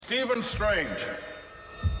Stephen Strange.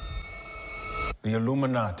 The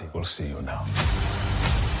Illuminati will see you now.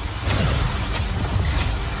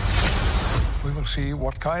 We will see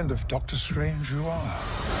what kind of Doctor Strange you are.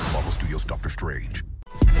 Marvel Studios' Doctor Strange.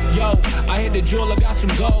 Yo, I hit the jeweler, got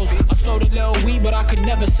some goals. I sold a little weed, but I could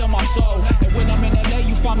never sell my soul. And when I'm in LA,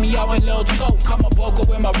 you find me out in Lil Tote. Come a vocal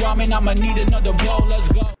with my ramen, I'ma need another bowl. Let's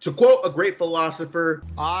go. To quote a great philosopher,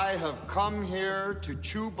 I have come here to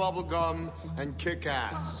chew bubblegum and kick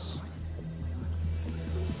ass.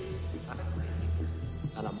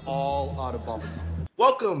 And I'm all out of bubblegum.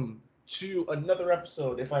 welcome to another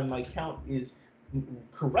episode, if my count is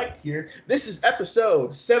correct here. This is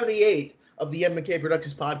episode 78 of the M&K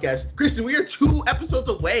Productions Podcast. Kristen, we are 2 episodes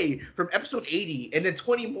away from episode 80 and then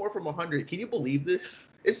 20 more from 100. Can you believe this?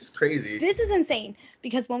 This is crazy. This is insane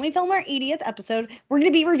because when we film our 80th episode, we're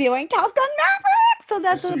going to be reviewing Top Gun Maverick. So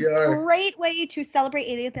that's a great way to celebrate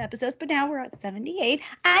 80th episodes. But now we're at 78.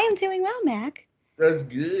 I am doing well, Mac. That's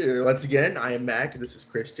good. Once again, I am Mac and this is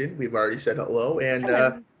Christian. We've already said hello.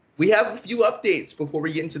 And we have a few updates before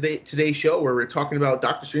we get into today's show where we're talking about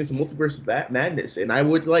Doctor Strange and the Multiverse of Madness. And I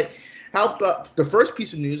would like, how about the first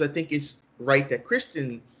piece of news? I think it's right that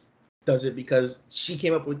Kristen does it because she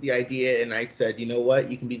came up with the idea and I said, you know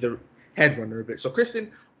what, you can be the head runner of it. So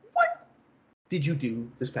Kristen, what did you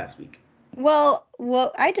do this past week? Well,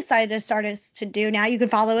 what I decided to start us to do now, you can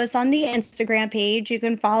follow us on the Instagram page. You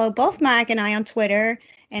can follow both Mac and I on Twitter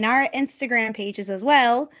and our Instagram pages as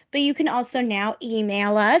well. But you can also now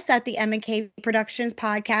email us at the M&K Productions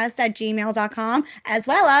Podcast at gmail.com, as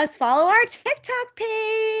well as follow our TikTok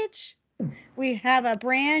page. We have a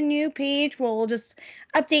brand new page where we'll just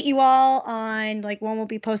update you all on like when we'll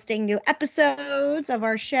be posting new episodes of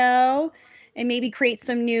our show and maybe create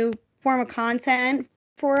some new form of content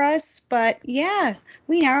for us. But yeah,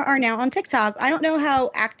 we now are on TikTok. I don't know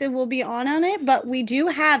how active we'll be on it, but we do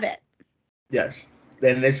have it. Yes.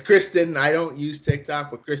 And it's Kristen. I don't use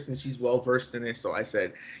TikTok, but Kristen, she's well versed in it. So I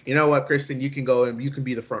said, you know what, Kristen, you can go and you can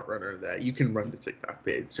be the front runner of that. You can run the TikTok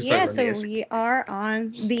page. Just yeah, so we are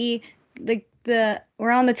on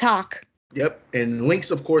we're on the talk. Yep, and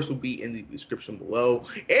links, of course, will be in the description below.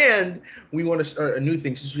 And we want to start a new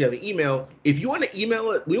thing since we have an email. If you want to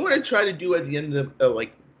email it, we want to try to do at the end of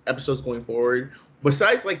like episodes going forward.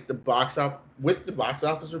 Besides like the box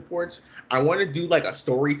office reports, I want to do like a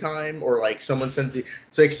story time or like someone sends it.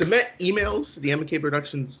 So like submit emails to the M&K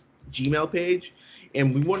Productions Gmail page,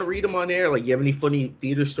 and we want to read them on air. Like, you have any funny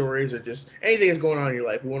theater stories or just anything that's going on in your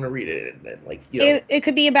life, we want to read it. And then, like, you know, it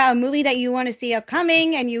could be about a movie that you want to see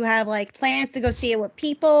upcoming, and you have like plans to go see it with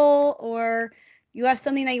people, or you have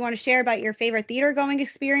something that you want to share about your favorite theater going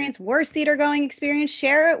experience, worst theater going experience.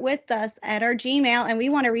 Share it with us at our Gmail, and we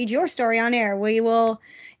want to read your story on air. We will,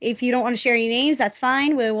 if you don't want to share any names, that's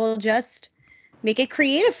fine. We will just make it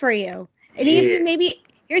creative for you. And even maybe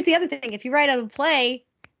here's the other thing: if you write out a play,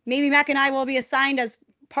 maybe Mac and I will be assigned as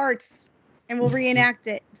parts and we'll reenact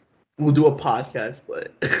it. We'll do a podcast,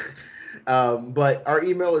 but our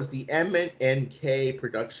email is the M&K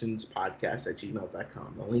Productions Podcast at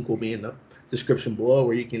gmail.com. The link will be in the description below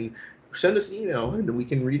where you can send us an email and we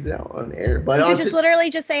can read it out on air. But you can just literally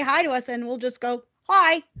just say hi to us and we'll just go,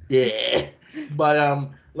 hi. Yeah. But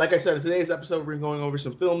like I said, in today's episode, we're going over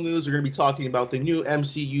some film news. We're going to be talking about the new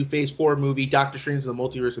MCU Phase 4 movie, Doctor Strange and the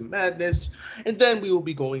Multiverse of Madness. And then we will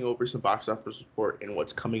be going over some box office report and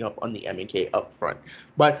what's coming up on the M&K upfront.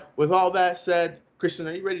 But with all that said, Kristen,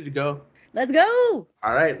 are you ready to go? Let's go.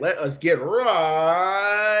 All right, let us get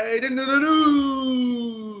right into the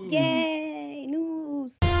news. Yay,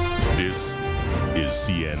 news. This is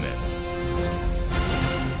CNN.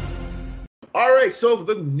 All right, so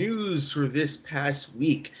the news for this past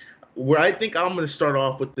week, where I think I'm going to start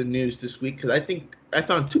off with the news this week because I think I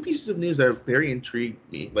found 2 pieces of news that very intrigued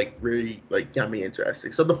me, like really like got me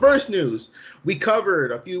interested. So the first news, we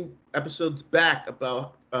covered a few episodes back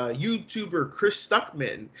about YouTuber Chris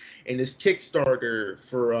Stuckman and his Kickstarter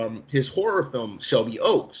for his horror film Shelby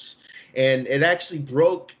Oaks, and it actually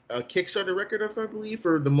broke a Kickstarter record, I believe,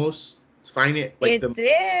 for the most financed, like the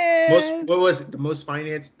most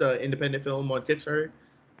financed independent film on Kickstarter.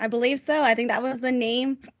 I believe so. I think that was the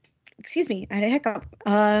name. Excuse me, I had a hiccup.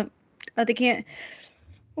 They can't.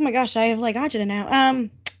 Oh my gosh, I have like agita now.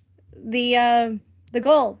 The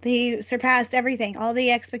goal, he surpassed everything, all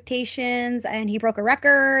the expectations, and he broke a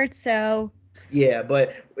record. So yeah,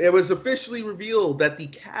 but it was officially revealed that the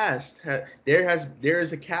cast there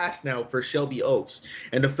is a cast now for Shelby Oaks,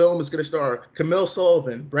 and the film is going to star Camille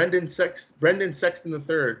Sullivan, Brendan Sexton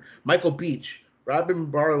III, Michael Beach, Robin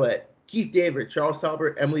Bartlett, Keith David, Charles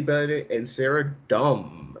Talbot, Emily Bennett, and Sarah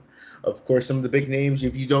Dumb. Of course, some of the big names,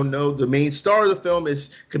 if you don't know, the main star of the film is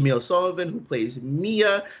Camille Sullivan, who plays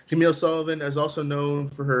Mia. Camille Sullivan is also known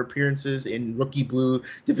for her appearances in Rookie Blue,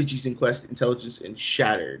 Da Vinci's Inquest, Intelligence, and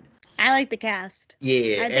Shattered. I like the cast.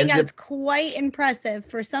 Yeah. I think that's quite impressive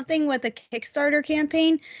for something with a Kickstarter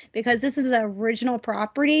campaign, because this is an original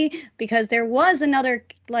property, because there was another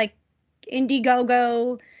like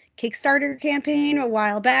Indiegogo Kickstarter campaign a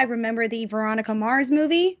while back. Remember the Veronica Mars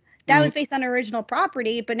movie? That was based on original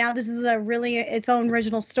property, but now this is a really its own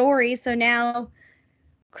original story. So now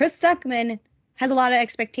Chris Stuckman has a lot of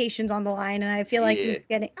expectations on the line, and I feel like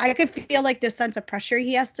I could feel like this sense of pressure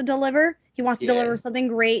he has to deliver. He wants to deliver something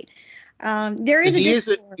great. He is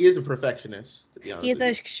a perfectionist, to be honest. He is an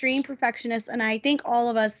extreme perfectionist, and I think all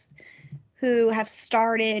of us who have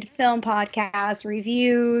started film podcasts,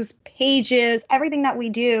 reviews, pages, everything that we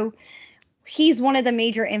do, he's one of the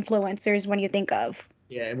major influencers when you think of.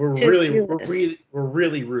 Yeah, and we're really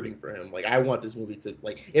rooting for him. Like, I want this movie to,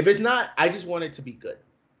 like, if it's not, I just want it to be good.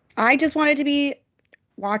 I just want it to be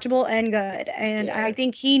watchable and good. And I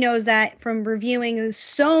think he knows that from reviewing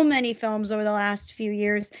so many films over the last few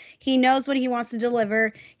years. He knows what he wants to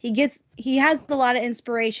deliver. He has a lot of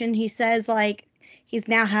inspiration. He says, like, he's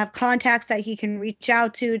now have contacts that he can reach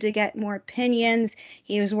out to get more opinions.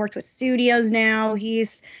 He has worked with studios now. He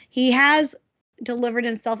has delivered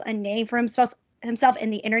himself a name for himself in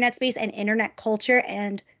the internet space and internet culture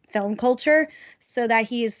and film culture, so that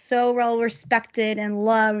he is so well respected and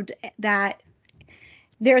loved that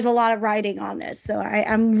there's a lot of writing on this. So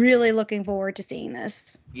I'm really looking forward to seeing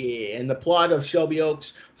this. Yeah, and the plot of Shelby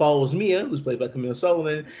Oaks follows Mia, who's played by Camille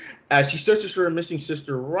Sullivan, as she searches for her missing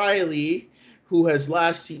sister Riley, who was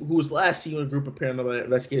last seen with a group of paranormal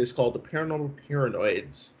investigators called the Paranormal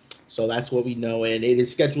Paranoids. So that's what we know, and it is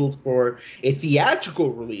scheduled for a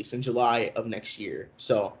theatrical release in July of next year.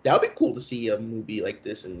 So that would be cool to see a movie like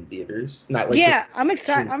this in theaters. I'm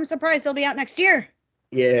excited. I'm surprised it'll be out next year.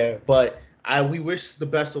 Yeah, but we wish the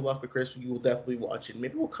best of luck with Chris. We will definitely watch it.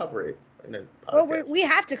 Maybe we'll cover it in a podcast. Well, we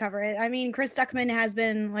have to cover it. I mean, Chris Stuckman has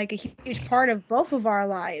been like a huge part of both of our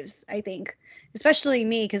lives, I think, especially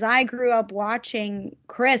me, because I grew up watching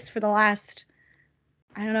Chris for the last,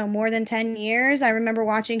 I don't know, more than 10 years. I remember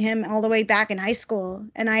watching him all the way back in high school.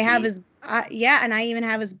 And I have and I even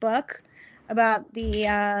have his book about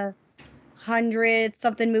the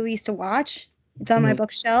 100-something movies to watch. It's on my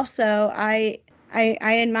bookshelf. So I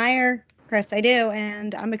admire Chris. I do.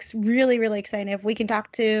 And I'm really, really excited. If we can talk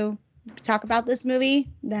about this movie,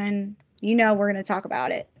 then we're going to talk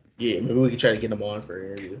about it. Yeah, maybe we could try to get him on for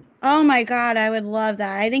an interview. Oh my God, I would love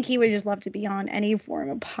that. I think he would just love to be on any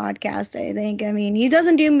form of podcast, I think. I mean, he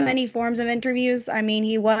doesn't do many forms of interviews. I mean,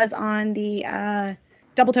 he was on the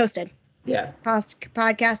Double Toasted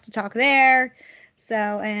podcast to talk there. So,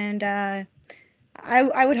 and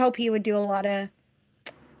I would hope he would do a lot of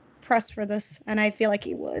press for this, and I feel like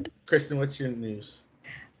he would. Kristen, what's your news?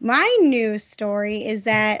 My news story is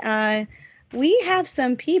that we have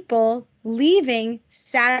some people leaving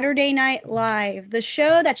Saturday Night Live. The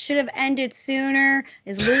show that should have ended sooner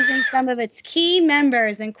is losing some of its key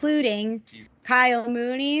members, including Kyle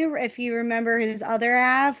Mooney. If you remember, his other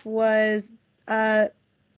half was Beck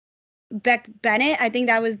Bennett. I think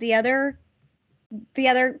that was the other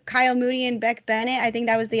Kyle Mooney and Beck Bennett. I think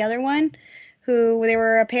that was the other one, who they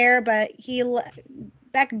were a pair, but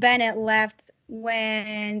Beck Bennett left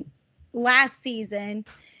when last season.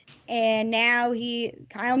 And now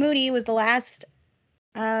Kyle Mooney was the last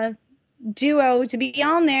duo to be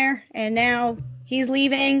on there. And now he's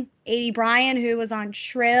leaving. A.D. Bryan, who was on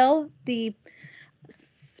Shrill, the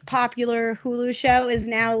popular Hulu show, is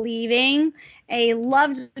now leaving. A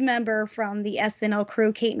loved member from the SNL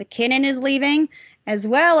crew, Kate McKinnon, is leaving, as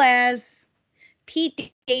well as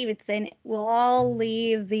Pete Davidson will all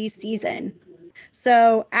leave the season.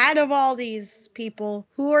 So out of all these people,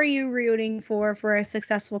 who are you rooting for a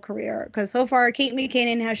successful career? Because so far, Kate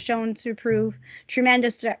McKinnon has shown to prove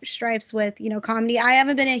tremendous stripes with, comedy. I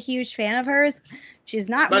haven't been a huge fan of hers. She's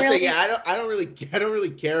not really. I don't really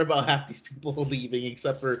care about half these people leaving,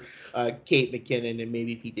 except for Kate McKinnon and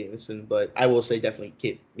maybe Pete Davidson. But I will say definitely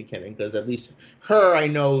Kate McKinnon, because at least her, I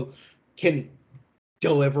know, can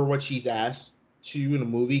deliver what she's asked to in a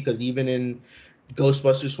movie. Because even in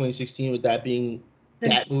Ghostbusters 2016, with that being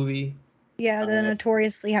that movie. Yeah, the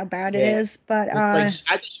notoriously how bad it is. But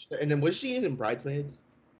and then was she in Bridesmaids?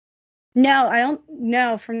 No, I don't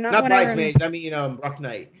know. From not Bridesmaids. I mean, Rough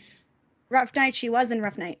Night. Rough Night. She was in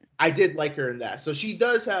Rough Night. I did like her in that. So she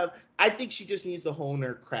does have. I think she just needs to hone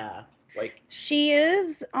her craft. Like, she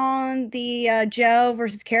is on the Joe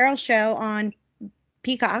versus Carol show on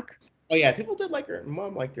Peacock. Oh yeah, people did like her.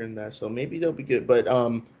 Mom liked her in that, so maybe they'll be good. But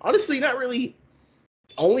honestly, not really.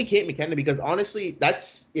 Only Kate McKinnon, because honestly,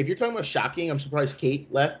 that's if you're talking about shocking, I'm surprised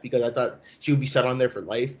Kate left because I thought she would be set on there for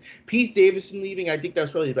life. Pete Davidson leaving, I think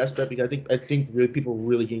that's probably the best bet because I think really people are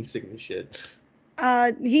really getting sick of his shit.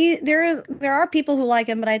 There are people who like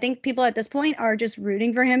him, but I think people at this point are just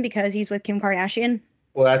rooting for him because he's with Kim Kardashian.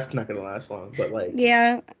 Well, that's not gonna last long, but like,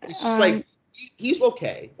 yeah, it's just like he's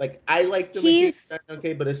okay. Like I like him. He's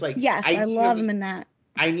okay, but it's like yes, I love him in that.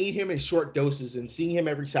 I need him in short doses, and seeing him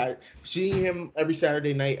every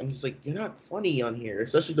Saturday night, I'm just like, you're not funny on here,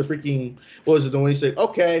 especially the freaking what was it? The one he said,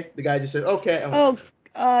 okay, the guy just said, okay.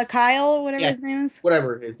 Kyle, whatever his name is,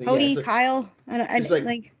 whatever his name. Cody, like, Kyle. I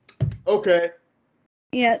like okay.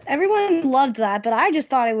 Yeah, everyone loved that, but I just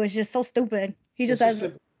thought it was just so stupid. He just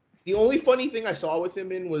has. The only funny thing I saw with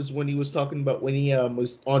him in was when he was talking about when he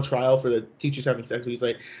was on trial for the teachers having sex. He's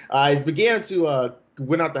like, I began to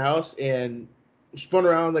went out the house and spun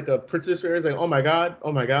around like a princess fairy. Like, oh my god.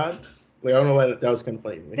 Like, I don't know why that was kind of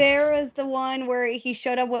funny to me. There was the one where he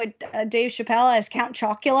showed up with Dave Chappelle as Count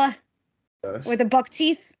Chocula with the buck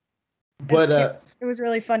teeth. But it was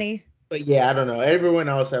really funny. But yeah, I don't know. Everyone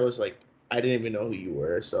else, I was like, I didn't even know who you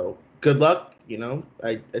were. So good luck. You know,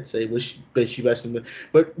 I'd say wish you best.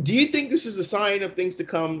 But do you think this is a sign of things to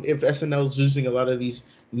come if SNL is losing a lot of these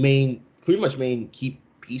pretty much main key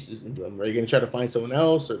pieces into them? Are you going to try to find someone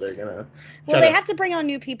else, or they're going to? Well, they have to bring on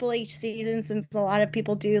new people each season since a lot of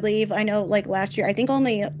people do leave. I know, like last year, I think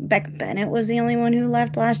only Beck Bennett was the only one who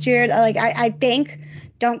left last year. Like I think,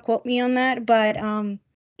 don't quote me on that, but I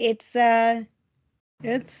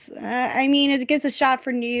mean, it gives a shot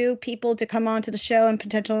for new people to come onto the show and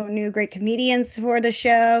potential new great comedians for the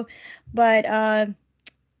show. But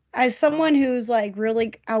as someone who's like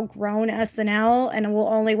really outgrown SNL and will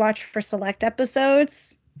only watch for select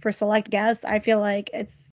episodes, for select guests, I feel like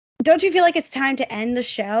don't you feel like it's time to end the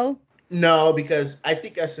show? No, because I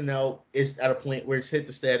think SNL is at a point where it's hit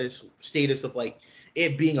the status of like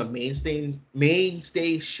it being a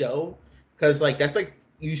mainstay show. Because like that's like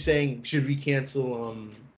you saying, should we cancel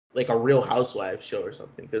like a Real Housewives show or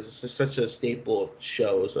something? Because it's just such a staple of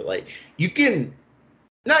shows. So like you can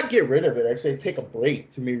not get rid of it. I say take a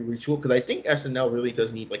break to maybe retool, because I think SNL really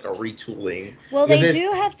does need like a retooling. Well, they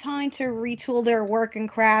do have time to retool their work and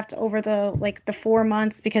craft over the 4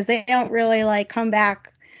 months, because they don't really like come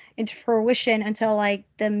back into fruition until like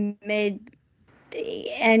the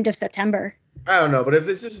end of September. I don't know, but if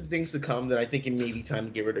there's just things to come, then I think it may be time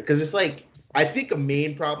to get rid of it. Because it's like, I think a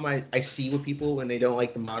main problem I see with people when they don't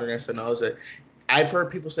like the modern SNL is that I've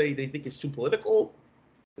heard people say they think it's too political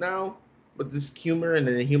now with this humor, and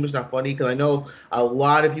then the humor's not funny. Because I know a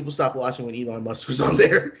lot of people stopped watching when Elon Musk was on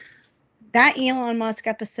there. That Elon Musk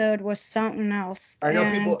episode was something else. I know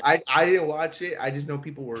people. I didn't watch it. I just know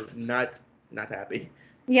people were not happy.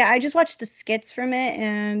 Yeah, I just watched the skits from it,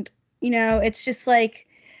 and it's just like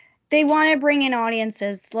they want to bring in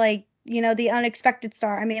audiences like, the unexpected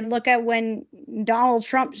star. I mean, look at when Donald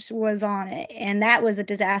Trump was on it, and that was a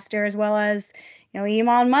disaster, as well as,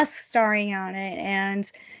 Elon Musk starring on it, and,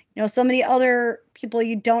 so many other people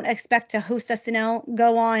you don't expect to host SNL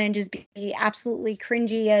go on and just be absolutely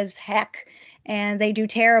cringy as heck, and they do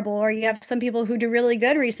terrible. Or you have some people who do really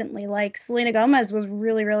good recently, like Selena Gomez was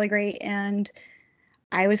really, really great, and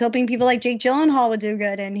I was hoping people like Jake Gyllenhaal would do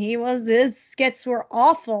good, and his skits were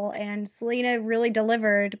awful, and Selena really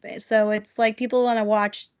delivered. So it's like people want to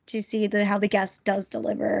watch to see how the guest does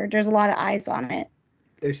deliver. There's a lot of eyes on it.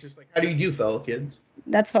 It's just like, how do you do, fellow kids?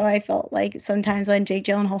 That's how I felt like sometimes when Jake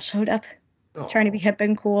Gyllenhaal showed up, trying to be hip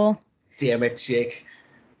and cool. Damn it, Jake.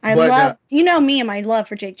 I love, me and my love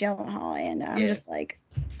for Jake Gyllenhaal, and I'm just like,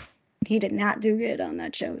 he did not do good on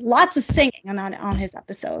that show. Lots of singing on his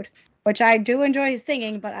episode, which I do enjoy his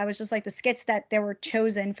singing, but I was just like, the skits that they were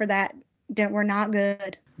chosen for that were not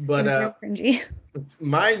good. But real cringy.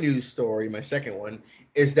 My news story, my second one,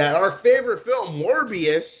 is that our favorite film,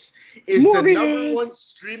 Morbius, is the number one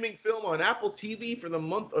streaming film on Apple TV for the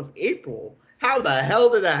month of April. How the hell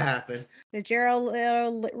did that happen? Did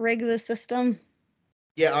Gerald rig the system?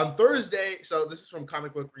 Yeah, on Thursday, so this is from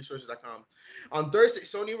comicbookresources.com. On Thursday,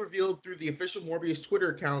 Sony revealed through the official Morbius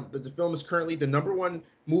Twitter account that the film is currently the number one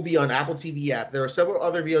movie on Apple TV app. There are several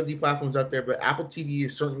other VOD platforms out there, but Apple TV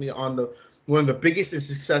is certainly on one of the biggest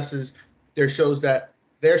successes. Their shows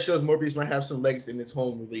Morbius might have some legs in its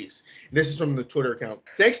home release. And this is from the Twitter account.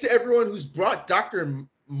 Thanks to everyone who's brought Dr.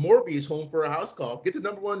 Morbius home for a house call. Get the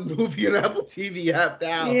number one movie on Apple TV app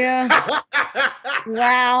now. Yeah.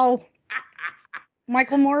 Wow.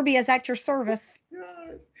 Michael Morbius at your service.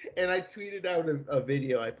 And I tweeted out a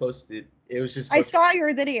video I posted It was just I saw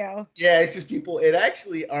your video. Yeah, it's just people. And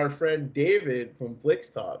actually, our friend David from Flix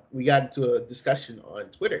Talk, we got into a discussion on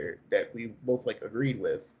Twitter that we both like agreed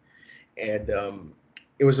with, and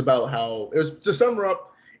it was about how it was. To sum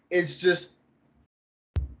up, it's just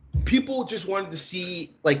people just wanted to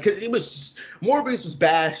see, like, because it was just, Morbius was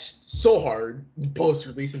bashed so hard post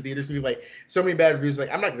release in theaters. We like so many bad reviews.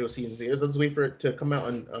 Like, I'm not gonna go see it in theaters. I'll just wait for it to come out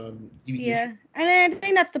on DVD. Yeah, and I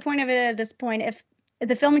think that's the point of it at this point. If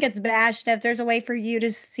the film gets bashed, if there's a way for you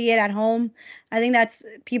to see it at home, I think that's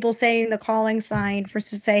people saying the calling sign for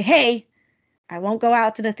to say, hey, I won't go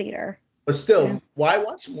out to the theater. But still, why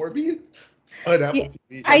watch Morbius on Apple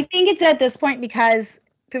TV? I think it's at this point because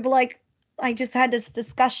people like, I just had this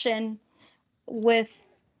discussion with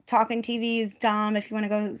Talking TV's Dom. If you want to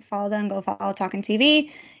go follow them, go follow Talking TV.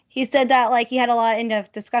 He said that like he had a lot of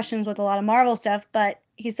in-depth discussions with a lot of Marvel stuff, but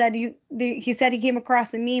he said he came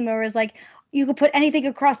across a meme where it was like, you could put anything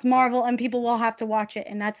across Marvel and people will have to watch it,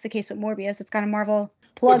 and that's the case with Morbius. It's got a Marvel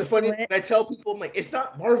plug. But the funny thing, I tell people, I'm like, it's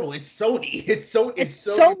not Marvel, it's Sony. It's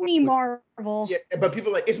Sony Marvel. Yeah, but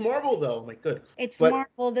people are like, it's Marvel though. I'm like, good. But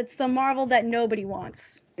Marvel. That's the Marvel that nobody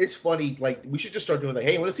wants. It's funny. Like, we should just start doing like,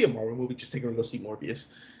 hey, I want to see a Marvel movie. Just take her and go see Morbius,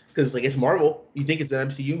 because like it's Marvel. You think it's an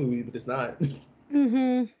MCU movie, but it's not.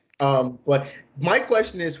 Mm-hmm. But my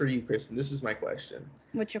question is for you, Kristen. This is my question.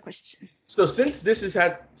 What's your question? So since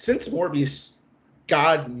Morbius,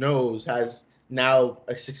 God knows, has now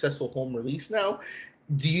a successful home release now,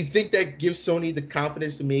 do you think that gives Sony the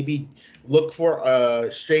confidence to maybe look for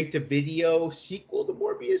a straight-to-video sequel to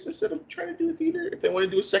Morbius instead of trying to do a theater if they want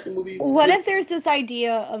to do a second movie? What if there's this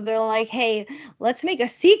idea of they're like, hey, let's make a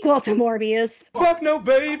sequel to Morbius. Fuck no,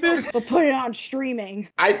 baby. But put it on streaming.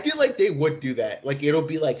 I feel like they would do that. Like, it'll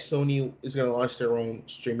be like Sony is going to launch their own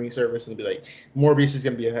streaming service and be like, Morbius is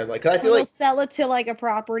going to be ahead. Like, I feel like sell it to like a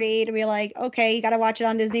property to be like, okay, you got to watch it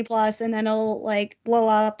on Disney Plus, and then it'll like blow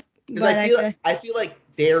up. But I feel like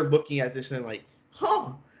they're looking at this and like,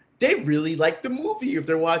 they really like the movie if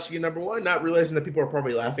they're watching it, number one, not realizing that people are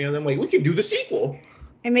probably laughing at them. Like, we can do the sequel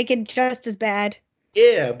and make it just as bad.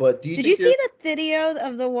 Yeah, but did you see the video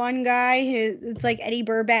of the one guy who it's like Eddie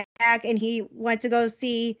Burback, and he went to go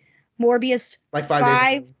see Morbius like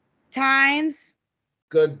five times?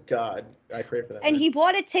 Good God, I pray for that. And he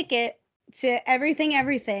bought a ticket to everything.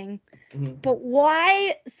 Mm-hmm. But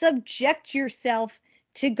why subject yourself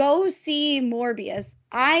to go see Morbius?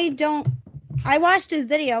 I watched his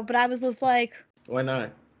video, but I was just like, why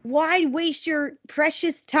not? Why waste your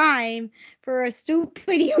precious time for a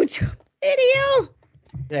stupid YouTube video?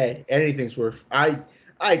 Hey, anything's worth.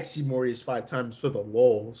 I'd see Morbius 5 times for the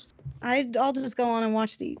lulz. I'll just go on and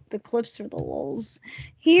watch the clips for the lulz.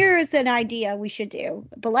 Here's an idea we should do,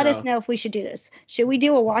 but let us know if we should do this. Should we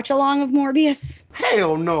do a watch along of Morbius?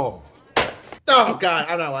 Hell no. Oh God,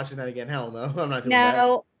 I'm not watching that again. Hell no, I'm not doing that.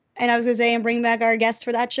 No, and I was gonna say, and bring back our guest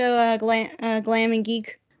for that show, Glam and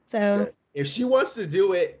Geek. So if she wants to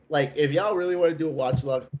do it, like if y'all really want to do a watch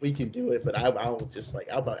along, we can do it. But I'll just like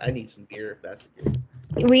I need some beer if that's the case.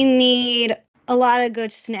 We need a lot of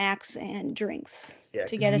good snacks and drinks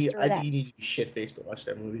to get us through that. I think you need to be shit-faced to watch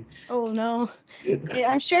that movie. Oh, no.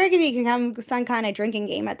 I'm sure it can become some kind of drinking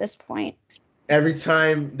game at this point. Every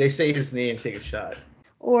time they say his name, take a shot.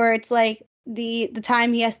 Or it's like the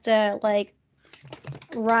time he has to, like,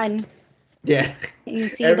 run. Yeah. You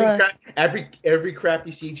see every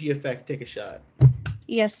crappy CG effect, take a shot.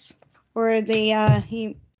 Yes. Or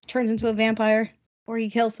he turns into a vampire. Or he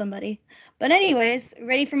kills somebody. But anyways,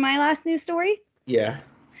 ready for my last news story? Yeah.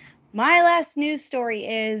 My last news story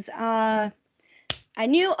is a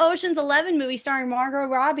new Ocean's 11 movie starring Margot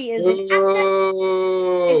Robbie is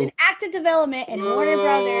in active development in Warner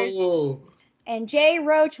Brothers. And Jay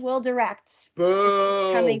Roach will direct. This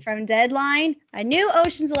is coming from Deadline. A new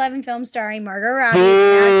Ocean's 11 film starring Margot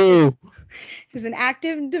Robbie is in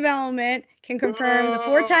active development. Can confirm the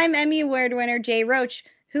 4-time Emmy Award winner Jay Roach,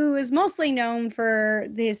 who is mostly known for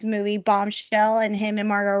this movie Bombshell, and him and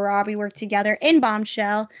Margot Robbie worked together in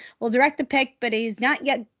Bombshell, will direct the pick, but he's not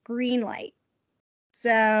yet greenlight.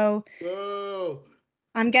 So,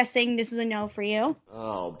 I'm guessing this is a no for you.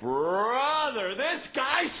 Oh, brother, this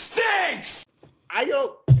guy stinks! I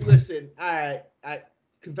don't, listen, I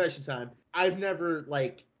confession time, I've never,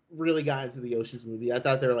 like, really got into the Ocean's movie. I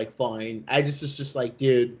thought they were, like, fine. Was just like,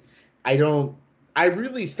 dude, I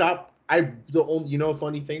really stopped.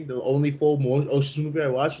 Funny thing, the only full Ocean's movie I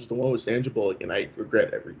watched was the one with Sandra Bullock, and I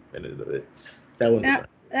regret every minute of it. That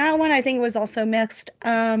one I think was also mixed.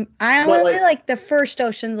 I only like the first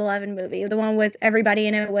Ocean's 11 movie, the one with everybody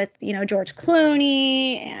in it with, George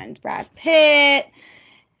Clooney and Brad Pitt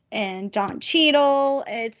and Don Cheadle.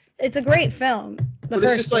 It's a great film. But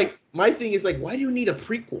it's just like, my thing is like, why do you need a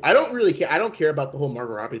prequel? I don't really care. I don't care about the whole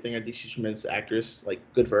Margot Robbie thing. I think she's a tremendous actress. Like,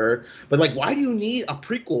 good for her. But like, why do you need a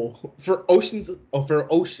prequel for Oceans?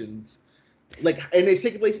 Like, and they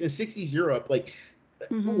take place in 60s Europe. Like,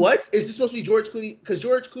 what is this supposed to be George Clooney? Because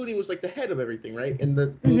George Clooney was like the head of everything, right? In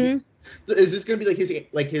the movie. Is this gonna be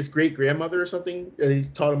like his great grandmother or something? He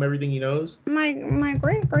taught him everything he knows. My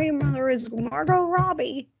great grandmother is Margot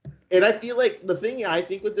Robbie. And I feel like the thing I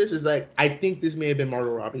think with this is like, I think this may have been Margot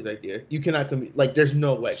Robbie's idea. You cannot like, there's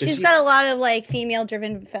no way. She's got a lot of like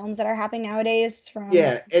female-driven films that are happening nowadays.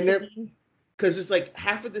 And then because it's like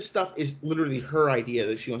half of this stuff is literally her idea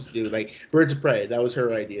that she wants to do. Like Birds of Prey, that was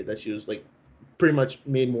her idea that she was like pretty much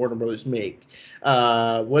made Warner Brothers make.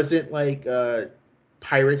 Wasn't like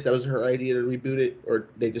Pirates, that was her idea to reboot it, or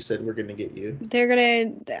they just said we're gonna get you?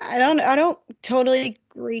 I don't totally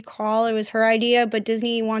recall it was her idea, but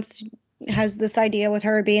Disney has this idea with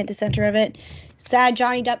her being at the center of it. Sad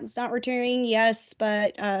Johnny Depp is not returning, yes,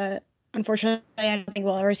 but unfortunately I don't think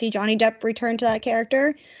we'll ever see Johnny Depp return to that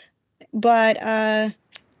character. But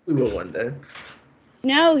we will one day.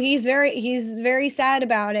 No, he's very sad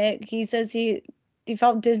about it. He says he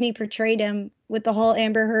felt Disney portrayed him with the whole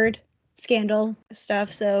Amber Heard scandal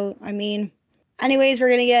stuff. So, I mean, anyways, we're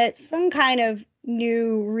going to get some kind of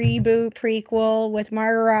new reboot prequel with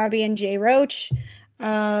Margot Robbie and Jay Roach.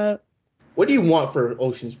 What do you want for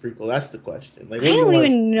Ocean's prequel? That's the question. Like, I don't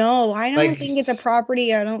even know. I don't think it's a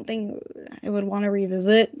property I don't think I would want to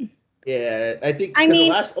revisit. Yeah, I think the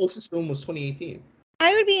last Ocean's film was 2018.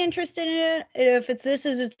 I would be interested in it if this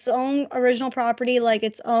is its own original property, like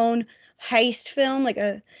its own heist film,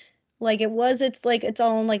 its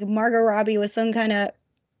own, like Margot Robbie was some kind of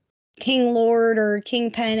King Lord or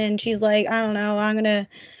Kingpin, and she's like, I don't know, I'm gonna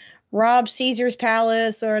rob Caesar's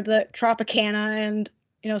palace or the Tropicana and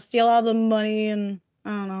steal all the money, and I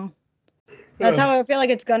don't know. That's how I feel like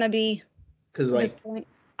it's gonna be. Because like,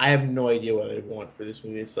 I have no idea what I want for this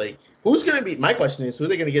movie. It's like, who's gonna be? My question is, who are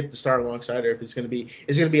they gonna get to star alongside her? If it's gonna be,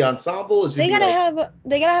 is it gonna be ensemble? They gotta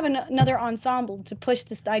have another ensemble to push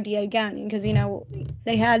this idea again, because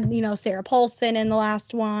they had Sarah Paulson in the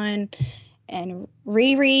last one, and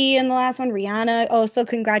Riri in the last one, Rihanna. Oh, so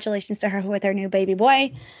congratulations to her with her new baby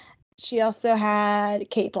boy. She also had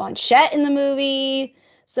Cate Blanchett in the movie.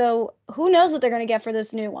 So who knows what they're gonna get for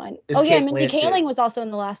this new one? Mindy Kaling was also in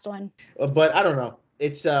the last one. But I don't know.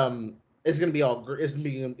 It's gonna be is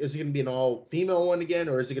it gonna be an all female one again,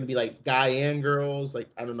 or is it gonna be like guy and girls? Like,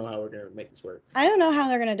 I don't know how we're gonna make this work. I don't know how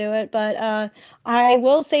they're gonna do it, but I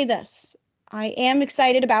will say this: I am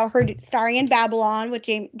excited about her starring in Babylon with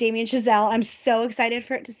Damien Chazelle. I'm so excited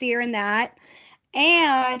to see her in that,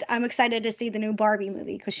 and I'm excited to see the new Barbie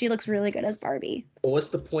movie because she looks really good as Barbie. Well, what's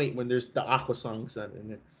the point when there's the Aqua songs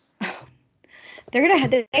in it?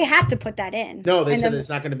 They have to put that in. No, they said it's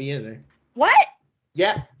not gonna be in there. What?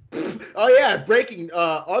 Yeah. Oh yeah. Breaking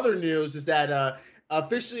other news is that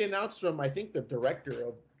officially announced from, I think, the director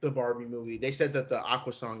of the Barbie movie. They said that the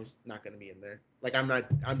Aqua song is not going to be in there. Like, I'm dead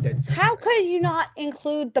serious. How could you not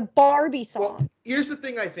include the Barbie song? Well, here's the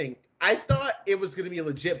thing. I thought it was going to be a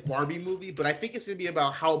legit Barbie movie, but I think it's going to be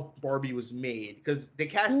about how Barbie was made, because they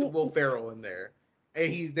casted Will Ferrell in there,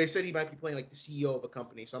 and they said he might be playing like the CEO of a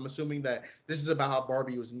company. So I'm assuming that this is about how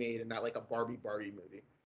Barbie was made and not like a Barbie movie.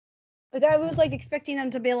 Like, I was like expecting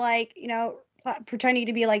them to be like, pretending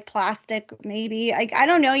to be like plastic, maybe. I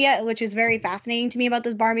don't know yet, which is very fascinating to me about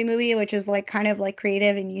this Barbie movie, which is like kind of like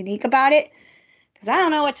creative and unique about it, because I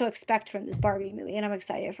don't know what to expect from this Barbie movie, and I'm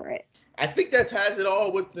excited for it. I think that has it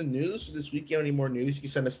all with the news for this week. If you have any more news, you can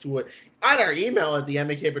send us to it on our email at the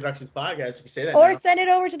M&K Productions Podcast. You can say that. Or send it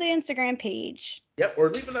over to the Instagram page. Yep, or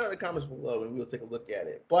leave it in the comments below, and we'll take a look at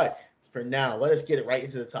it. But for now, let us get it right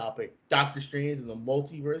into the topic. Doctor Strange and the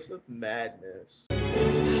Multiverse of Madness.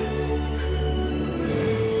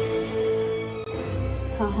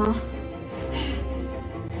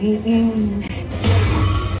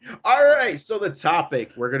 All right, so the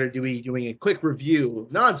topic, we're going to be doing a quick review,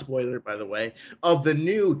 non-spoiler, by the way, of the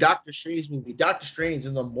new Doctor Strange movie, Doctor Strange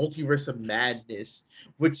and the Multiverse of Madness,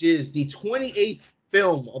 which is the 28th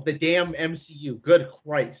film of the damn MCU. Good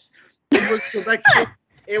Christ.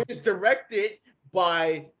 It was directed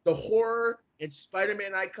by the horror and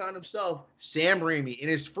Spider-Man icon himself, Sam Raimi, in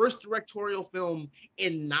his first directorial film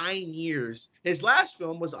in 9 years. His last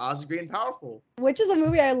film was Oz the Great and Powerful, which is a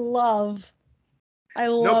movie I love. I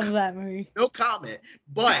love that movie. No comment.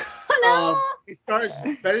 But it stars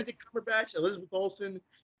Benedict Cumberbatch, Elizabeth Olsen,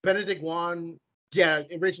 Benedict Wong,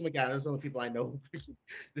 Rachel McAdams. Those are the people I know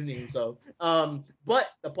the names of. But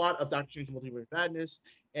the plot of Doctor Strange and Multiverse of Madness,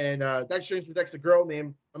 and Doctor Strange protects a girl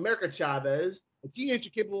named America Chavez, a teenager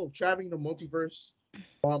capable of traveling the multiverse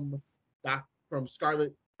from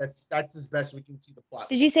Scarlet. That's as best we can see the plot.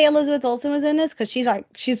 Did you say Elizabeth Olsen was in this? Because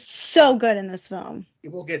she's so good in this film.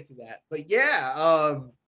 We'll get to that, but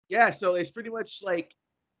yeah. So it's pretty much like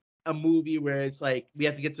a movie where it's like we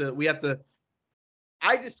have to.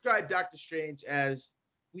 I describe Doctor Strange as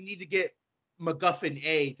we need to get MacGuffin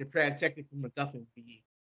A to technically MacGuffin B,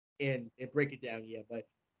 and break it down. Yeah, but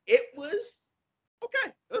it was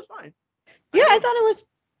okay. It was fine. Yeah, I thought it was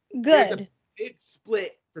good. There's a big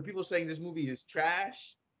split for people saying this movie is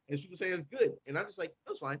trash, and people saying it's good, and I'm just like, it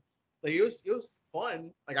was fine. Like it was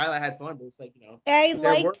fun. Like I had fun, but it's like I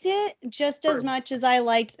liked it just as much as I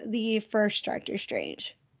liked the first Doctor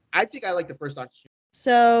Strange. I think I liked the first Doctor Strange.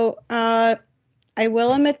 So I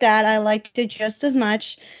will admit that I liked it just as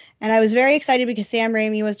much, and I was very excited because Sam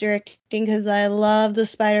Raimi was directing because I love the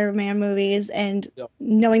Spider-Man movies, and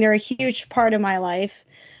knowing they're a huge part of my life,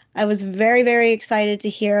 I was very, very excited to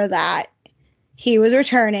hear that he was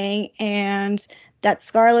returning and that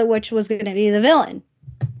Scarlet Witch was going to be the villain.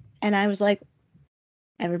 And I was like,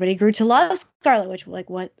 everybody grew to love Scarlet Witch. Like,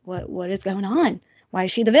 what is going on? Why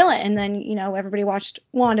is she the villain? And then, everybody watched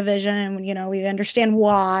WandaVision and, we understand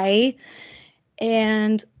why.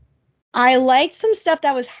 And I liked some stuff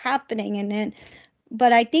that was happening in it.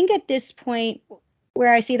 But I think at this point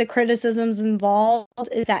where I see the criticisms involved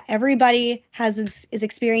is that everybody is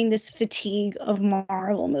experiencing this fatigue of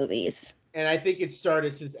Marvel movies. And I think it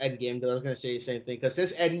started since Endgame, because I was going to say the same thing. Because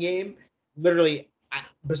since Endgame, literally,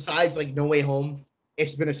 besides like No Way Home,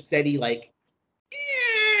 it's been a steady like.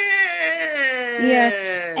 Yeah,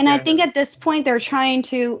 and I think at this point they're trying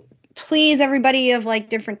to please everybody of like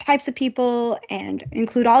different types of people and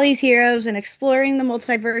include all these heroes and exploring the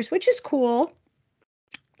multiverse, which is cool.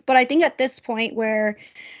 But I think at this point where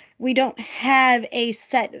we don't have a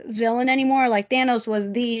set villain anymore, like Thanos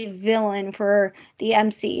was the villain for the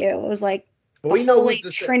MCU. It was like the holy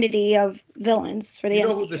trinity of villains for the MCU. You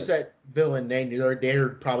know who the set villain they're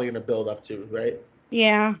probably going to build up to, right?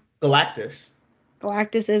 Yeah. Galactus.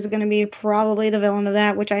 Galactus is going to be probably the villain of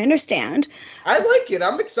that, which I understand. I like it.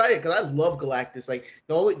 I'm excited because I love Galactus. Like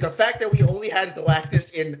the fact that we only had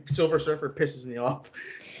Galactus in Silver Surfer pisses me off.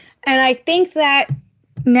 And I think that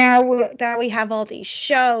now that we have all these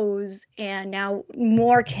shows and now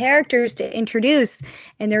more characters to introduce,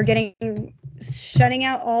 and they're shutting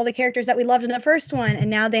out all the characters that we loved in the first one,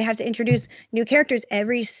 and now they have to introduce new characters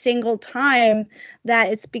every single time,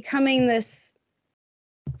 that it's becoming this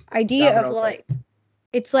idea of like,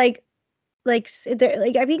 it's like I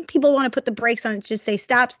think people want to put the brakes on it, just say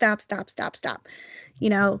stop.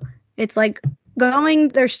 It's like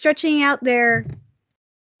they're stretching out their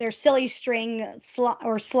silly string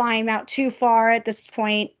or slime out too far at this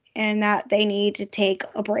point, and that they need to take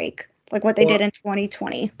a break, like what they did in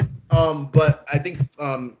 2020. But I think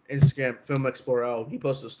Instagram Film Explorer, he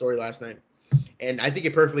posted a story last night, and I think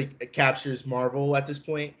it perfectly captures Marvel at this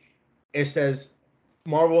point. It says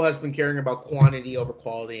Marvel has been caring about quantity over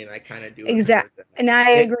quality, and I kind of do exactly, and I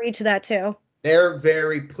agree to that too. They're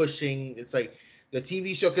very pushing. It's like the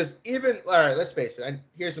TV show, because all right, let's face it.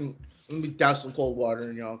 Let me douse some cold water,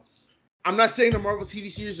 and I'm not saying the Marvel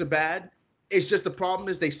TV series are bad. It's just the problem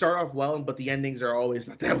is they start off well, but the endings are always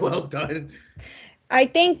not that well done. I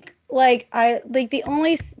think the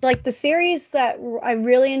series that I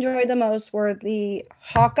really enjoyed the most were the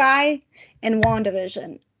Hawkeye and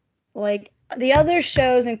WandaVision. Like the other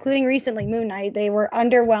shows, including recently Moon Knight, they were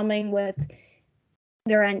underwhelming with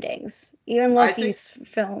their endings. Even Loki's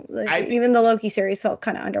even the Loki series felt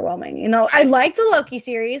kind of underwhelming. I like the Loki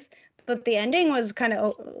series, but the ending was kind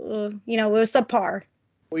of, it was subpar.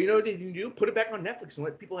 Well, what they can do? Put it back on Netflix and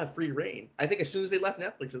let people have free reign. I think as soon as they left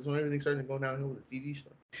Netflix, that's when everything started to go downhill with the TV show.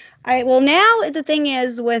 All right. Well, now the thing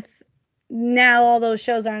is with now all those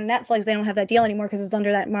shows are on Netflix, they don't have that deal anymore because it's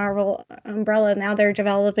under that Marvel umbrella. Now they're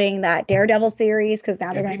developing that Daredevil series because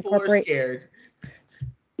now they're going to incorporate. People are scared.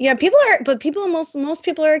 Yeah, most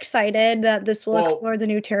people are excited that this will explore the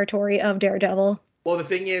new territory of Daredevil. Well, the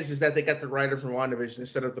thing is that they got the writer from WandaVision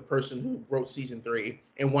instead of the person who wrote season 3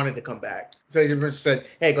 and wanted to come back. So they just said,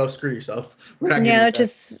 "Hey, go screw yourself." We're not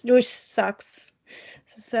which sucks.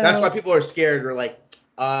 So that's why people are scared. We're like,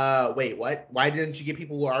 wait, what? Why didn't you get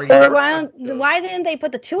people who already? Why didn't they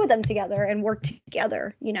put the two of them together and work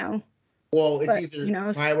together? Well, it's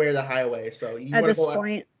either highway or the highway. So at this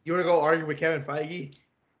point, you want to go argue with Kevin Feige?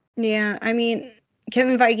 Yeah, I mean,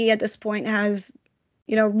 Kevin Feige at this point has,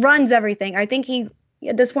 runs everything. I think he,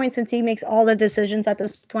 at this point, since he makes all the decisions at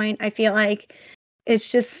this point, I feel like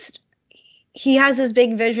it's just, he has his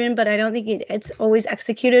big vision, but I don't think it's always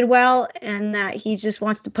executed well, and that he just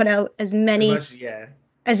wants to put out as many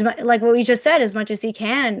as much like what we just said, as much as he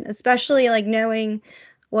can, especially like knowing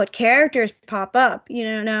what characters pop up.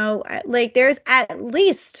 Like there's at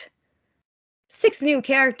least 6 new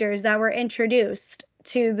characters that were introduced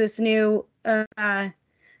to this new and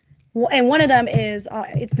one of them is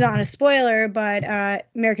it's not a spoiler, but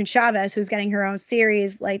American Chavez, who's getting her own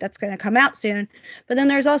series, like that's going to come out soon. But then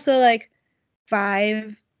there's also like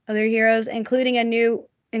 5 other heroes, including a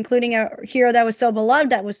hero that was so beloved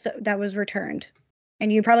that was returned.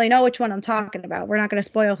 And you probably know which one I'm talking about. We're not going to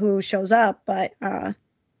spoil who shows up, but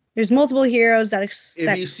there's multiple heroes that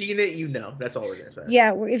if you've seen it, you know. That's all we're going to say.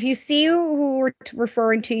 Yeah, if you see who we're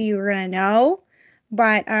referring to, you're going to know.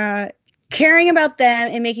 But caring about them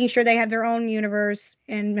and making sure they have their own universe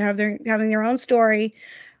and having their own story,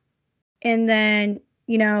 and then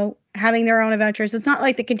having their own adventures. It's not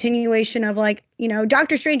like the continuation of like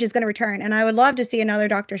Doctor Strange is going to return, and I would love to see another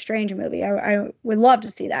Doctor Strange movie. I would love to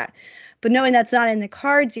see that, but knowing that's not in the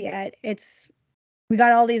cards yet, we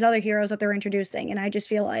got all these other heroes that they're introducing, and I just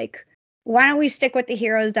feel like, why don't we stick with the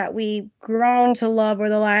heroes that we've grown to love over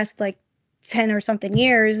the last like 10 or something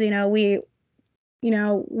years? We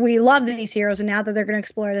love these heroes, and now that they're going to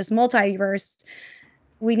explore this multiverse,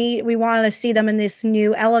 we want to see them in this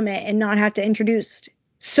new element and not have to introduce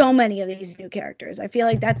so many of these new characters. I feel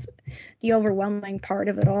like that's the overwhelming part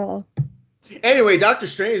of it all. Anyway, Doctor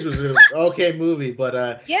Strange was an okay movie,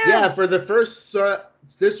 but for the first,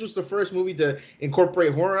 this was the first movie to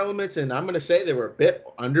incorporate horror elements, and I'm going to say they were a bit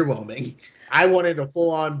underwhelming. I wanted a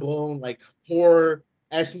full-on blown like horror.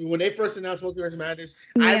 When they first announced Multiverse of Madness,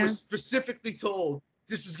 I was specifically told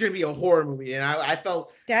this is going to be a horror movie, and I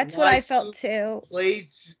felt that's what I felt too.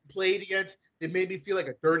 Played against, it made me feel like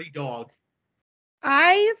a dirty dog.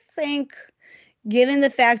 I think, given the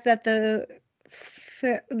fact that the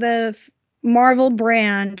Marvel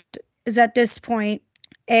brand is at this point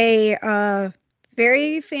a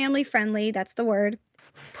very family friendly, that's the word,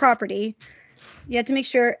 property, you have to make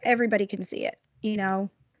sure everybody can see it,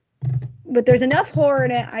 But there's enough horror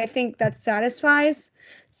in it, I think, that satisfies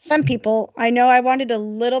some people. I know I wanted a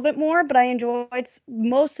little bit more, but I enjoyed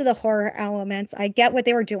most of the horror elements. I get what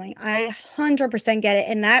they were doing. I 100% get it.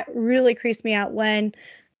 And that really creased me out when,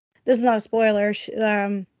 this is not a spoiler,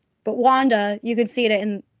 but Wanda, you can see it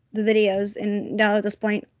in the videos, and now at this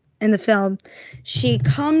point in the film, she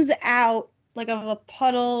comes out like of a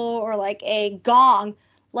puddle or like a gong,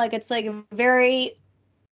 like it's like a very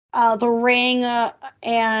The Ring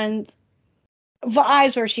and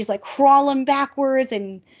vibes where she's like crawling backwards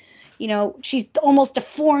and she's almost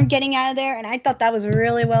deformed getting out of there, and I thought that was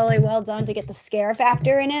really well done to get the scare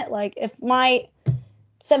factor in it. Like if my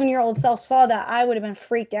 7-year-old self saw that, I would have been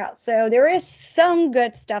freaked out. So there is some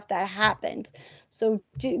good stuff that happened. So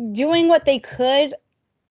doing what they could,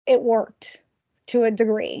 it worked to a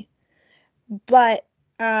degree. But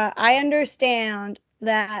I understand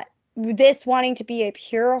that this wanting to be a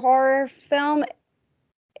pure horror film,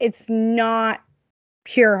 it's not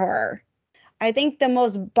pure horror. I think the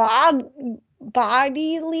most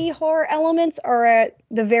bodily horror elements are at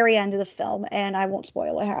the very end of the film, and I won't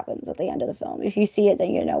spoil what happens at the end of the film. If you see it,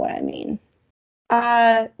 then you know what I mean.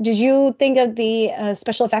 Did you think of the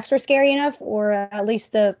special effects were scary enough, or at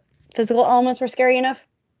least the physical elements were scary enough?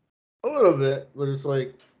 A little bit, but it's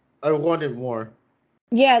like I wanted more.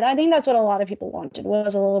 Yeah, I think that's what a lot of people wanted,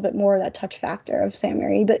 was a little bit more of that touch factor of Sam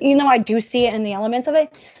Raimi. But even though I do see it in the elements of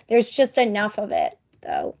it, there's just enough of it,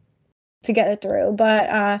 though, to get it through.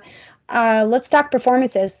 But let's talk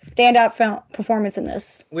performances. Standout performance in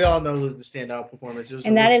this. We all know the standout performance.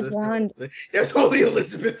 And that is Wanda. There's only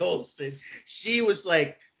Elizabeth Olsen. She was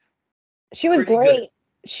like... She was great. Good.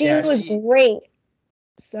 She was great.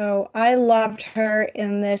 So I loved her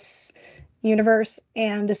in this universe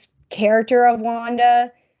and this character of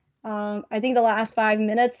Wanda. I think the last 5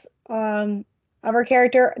 minutes of her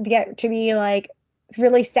character get to be like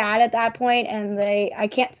really sad at that point, and we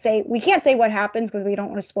can't say what happens because we don't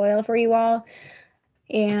want to spoil for you all.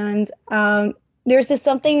 And there's just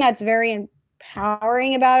something that's very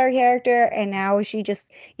empowering about her character, and now she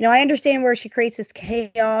just, I understand where she creates this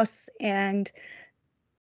chaos, and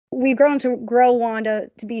we've grown to grow Wanda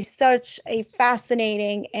to be such a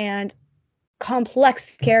fascinating and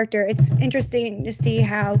complex character. It's interesting to see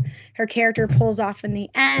how her character pulls off in the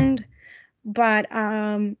end. But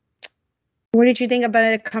what did you think of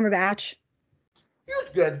Benedict Cumberbatch? He was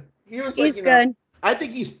good. He's good. I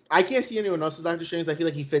think I can't see anyone else's Doctor Strange. I feel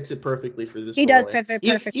like he fits it perfectly for this. He does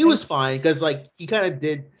perfectly. He was fine because he kind of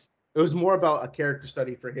did. It was more about a character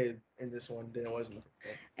study for him in this one than it was in the first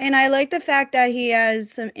one. And I like the fact that he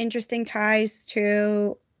has some interesting ties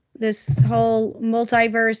to this whole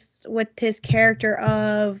multiverse with his character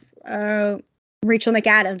of Rachel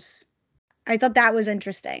McAdams. I thought that was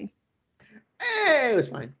interesting. It was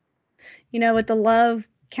fine. With the love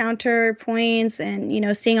counterpoints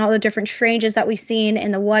and, seeing all the different Stranges that we've seen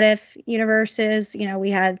in the What If universes. We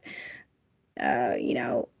had, if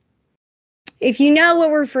you know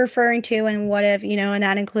what we're referring to and What If, and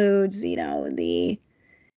that includes, the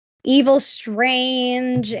evil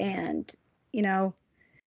Strange and,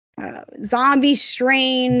 zombie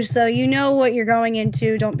Strange. So you know what you're going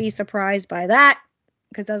into. Don't be surprised by that,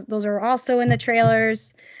 because those are also in the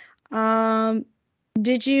trailers.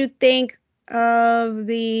 Did you think of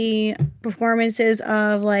the performances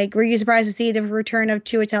of, were you surprised to see the return of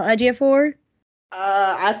Chiwetel Ejiofor?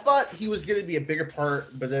 I thought he was going to be a bigger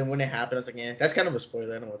part, but then when it happened, I was like, that's kind of a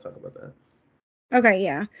spoiler. I don't want to talk about that. Okay,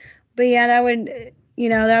 yeah. But yeah, that would,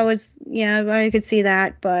 that was, I could see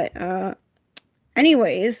that. But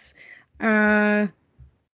anyways, then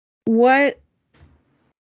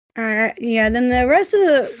the rest of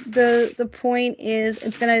the point is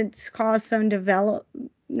it's going to cause some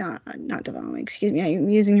not development, excuse me, I'm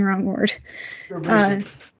using the wrong word.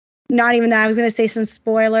 Not even that. I was going to say some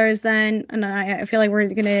spoilers then, and I feel like we're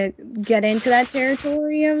going to get into that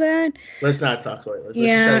territory of that. Let's not talk spoilers. Let's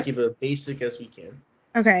just try to keep it basic as we can.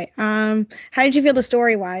 Okay. How did you feel the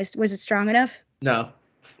story-wise? Was it strong enough? No.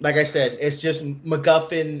 Like I said, it's just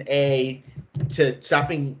MacGuffin A to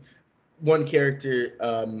stopping one character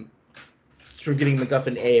from getting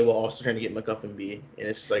MacGuffin A while also trying to get MacGuffin B. And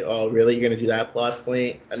it's like, oh, really? You're going to do that plot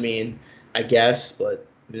point? I mean, I guess, but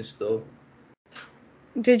it's still...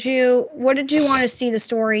 What did you want to see the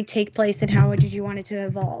story take place, and how did you want it to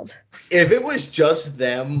evolve? If it was just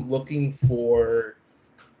them looking for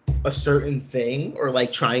a certain thing, or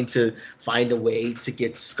trying to find a way to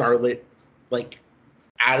get Scarlet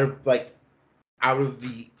out of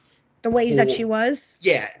the ways that she was.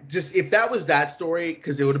 Yeah, just if that was that story,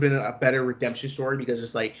 because it would have been a better redemption story, because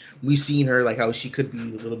it's we've seen her how she could be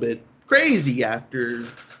a little bit crazy after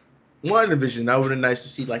WandaVision. That would have been nice to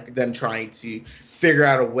see them trying to figure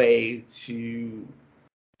out a way to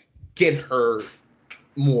get her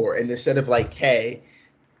more, and instead of hey,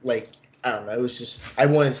 I don't know, it was just I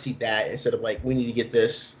wanted to see that instead of we need to get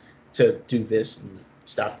this to do this and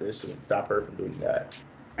stop this and stop her from doing that.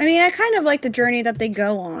 I mean, I kind of like the journey that they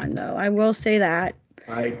go on, though. I will say that.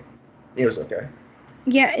 It was okay.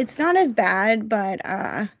 Yeah, it's not as bad, but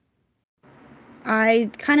I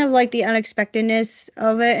kind of like the unexpectedness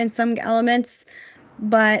of it in some elements.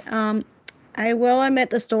 But I will admit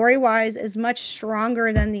the story-wise is much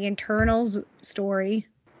stronger than the Eternals story.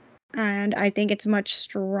 And I think it's much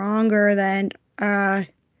stronger than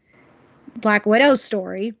Black Widow's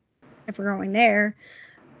story, if we're going there.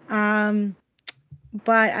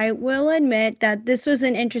 But I will admit that this was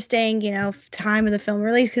an interesting, time of the film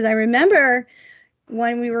release, because I remember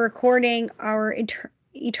when we were recording our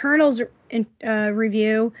Eternals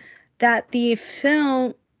review that the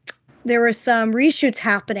film, there were some reshoots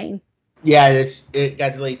happening. Yeah, it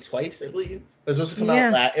got delayed twice, I believe. It was supposed to come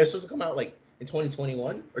out. It was supposed to come out in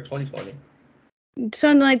 2021 or 2020.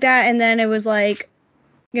 Something like that, and then it was going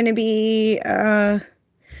to be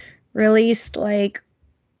released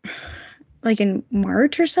in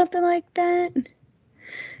March or something like that.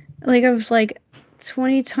 Of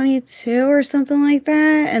 2022 or something like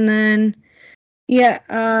that. And then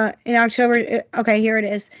in October, okay, here it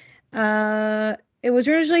is. It was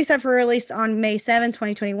originally set for release on May 7th,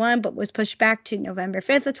 2021, but was pushed back to November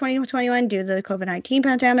 5th of 2021 due to the COVID-19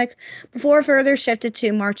 pandemic, before further shifted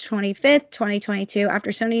to March 25th, 2022,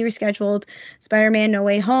 after Sony rescheduled Spider-Man No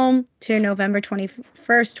Way Home to November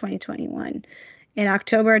 21st, 2021. In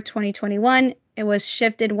October 2021, it was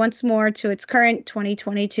shifted once more to its current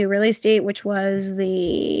 2022 release date, which was the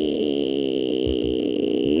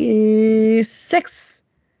 6th.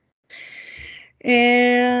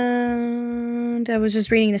 And I was just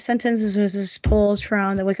reading the sentence. This was just pulled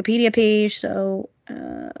from the Wikipedia page. So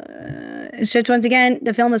it's just, once again,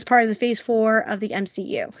 the film is part of the Phase 4 of the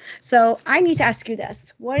MCU. So I need to ask you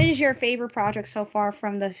this. What is your favorite project so far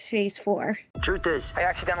from the Phase 4? Truth is, I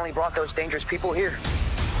accidentally brought those dangerous people here.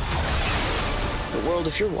 The world,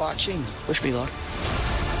 if you're watching, wish me luck.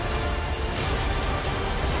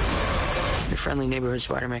 Your friendly neighborhood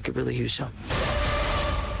Spider-Man could really use some.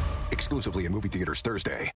 Exclusively in movie theaters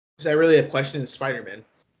Thursday. Is that really a question? It's Spider-Man.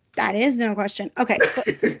 That is no question. Okay,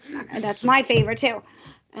 that's my favorite too,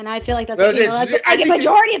 and I feel like that's a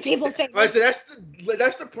majority of people's favorite.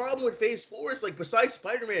 That's the problem with Phase 4. Is besides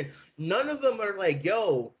Spider-Man, none of them are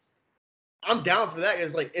yo, I'm down for that.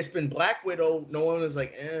 It's been Black Widow. No one was too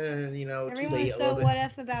Everyone late. was so what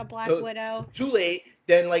if about Black Widow? Too late.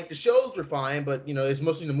 Then the shows were fine, but it's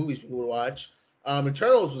mostly the movies people would watch.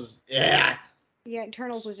 Eternals was Yeah,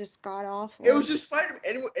 Eternals was just god awful. It was just Spider-Man.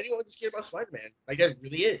 Anyone was scared about Spider-Man. Like, that's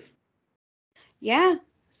really it. Yeah.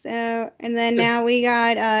 So, and then now we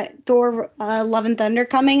got Thor Love and Thunder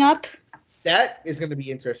coming up. That is going to be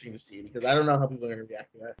interesting to see because I don't know how people are going to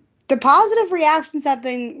react to that. The positive reactions have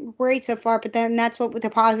been great so far, but then that's what the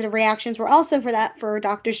positive reactions were also for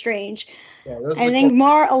Doctor Strange. Yeah, I think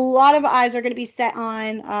a lot of eyes are going to be set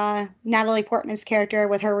on Natalie Portman's character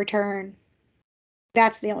with her return.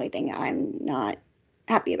 That's the only thing I'm not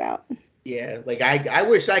happy about. Yeah, like I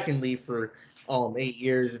wish I can leave for 8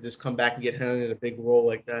 years and just come back and get hung in a big role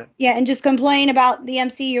like that. Yeah, and just complain about the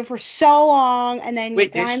MCU for so long and then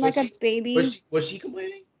whine like a baby. Was she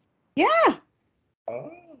complaining? Yeah.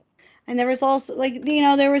 Oh. And there was also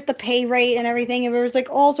there was the pay rate and everything, and there was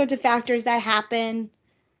all sorts of factors that happen.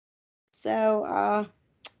 So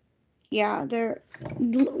yeah,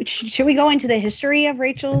 should we go into the history of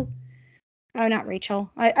Rachel? Oh, not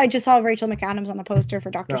Rachel. I just saw Rachel McAdams on the poster for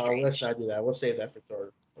Doctor Strange. No, let's not do that. We'll save that for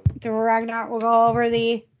Thor. Thor Ragnarok. We'll go over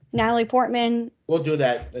the Natalie Portman. We'll do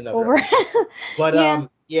that another. But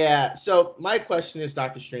yeah. So my question is,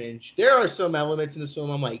 Doctor Strange. There are some elements in this film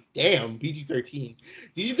I'm like, damn, PG-13.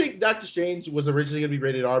 Did you think Doctor Strange was originally going to be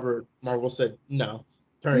rated R, but Marvel said no?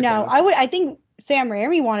 No, I think Sam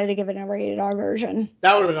Raimi wanted to give it a rated R version.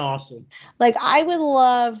 That would have been awesome. Like, I would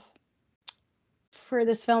love for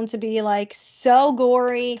this film to be so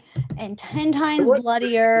gory and 10 times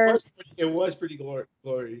bloodier. It was pretty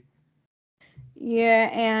gory. Yeah,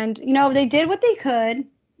 and they did what they could.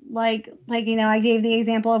 Like I gave the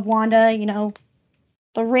example of Wanda,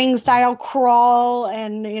 the ring style crawl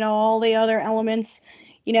and all the other elements,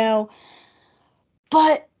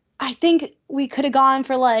 but I think we could have gone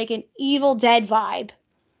for an Evil Dead vibe.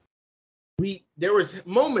 There was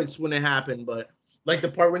moments when it happened, but the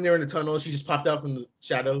part when they were in the tunnel, she just popped out from the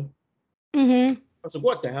shadow. Mm-hmm. I was like,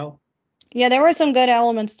 what the hell? Yeah, there were some good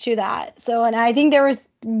elements to that. So, and I think there was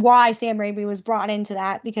why Sam Raimi was brought into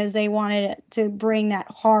that, because they wanted to bring that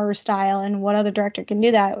horror style, and what other director can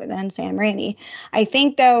do that than Sam Raimi? I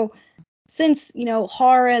think, though, since,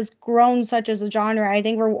 horror has grown such as a genre, I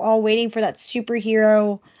think we're all waiting for that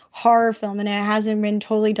superhero horror film, and it hasn't been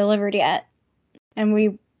totally delivered yet.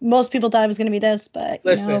 And most people thought it was going to be this, but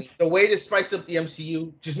listen, the way to spice up the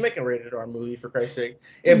MCU, just make a rated R movie, for Christ's sake.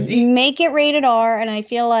 Make it rated R, and I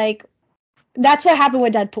feel like that's what happened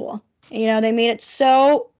with Deadpool. They made it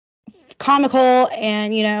so comical,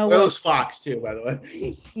 and it was Fox too, by the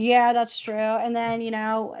way. Yeah, that's true. And then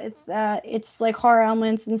it's horror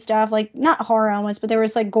elements and stuff, not horror elements, but there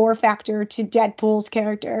was gore factor to Deadpool's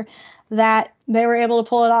character that they were able to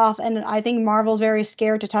pull it off, and I think Marvel's very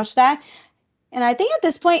scared to touch that. And I think at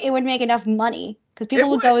this point it would make enough money because people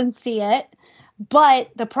would go and see it. But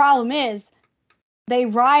the problem is they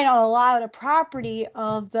ride on a lot of property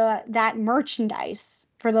of that merchandise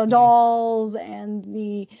for the dolls and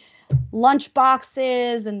the lunch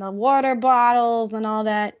boxes and the water bottles and all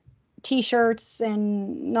that, T-shirts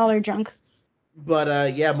and all their junk.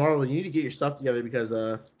 But yeah, Marvel, you need to get your stuff together because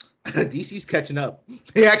DC's catching up.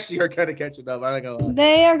 They actually are kind of catching up. I'm not gonna lie.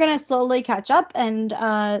 They are gonna slowly catch up, and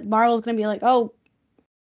Marvel's gonna be like, "Oh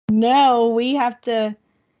no, we have to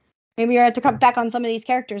cut back on some of these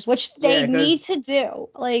characters," which they need to do.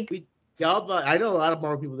 I know a lot of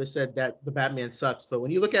Marvel people that said that the Batman sucks, but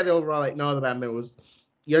when you look at it overall, no, the Batman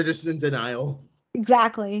you're just in denial.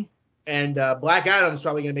 Exactly. And Black Adam's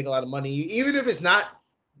probably gonna make a lot of money, even if it's not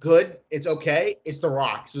good. It's okay. It's The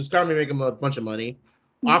Rock, so it's gonna make him a bunch of money.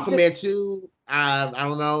 Aquaman 2, I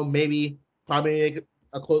don't know, probably make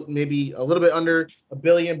maybe a little bit under $1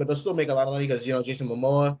 billion, but they'll still make a lot of money because Jason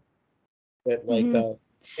Momoa. But and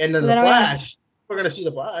then The Flash, we're gonna see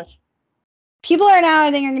The Flash. People are now,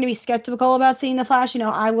 I think, are going to be skeptical about seeing The Flash.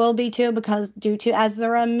 I will be too, because due to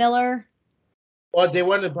Ezra Miller. Well, they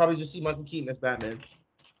wanted to probably just see Michael Keaton as Batman.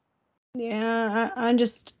 Yeah, I'm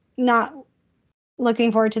just not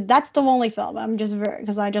looking forward to. That's the only film I'm just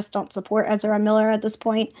because I just don't support Ezra Miller at this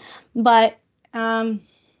point. But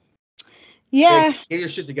yeah, get your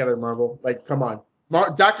shit together, Marvel. Come on.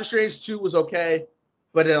 Doctor Strange 2 was okay,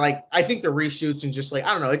 but I think the reshoots and just I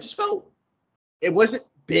don't know, it just felt it wasn't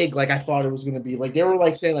big like I thought it was gonna be. They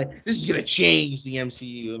were saying this is gonna change the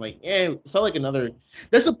MCU, and it felt like another.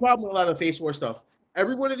 That's the problem with a lot of Phase 4 stuff.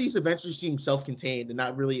 Every one of these adventures seems self-contained and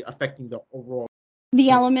not really affecting the overall. The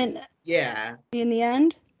element. Yeah. In the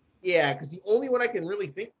end. Yeah, because the only one I can really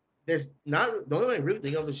think the only one I really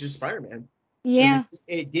think of is just Spider-Man. Yeah.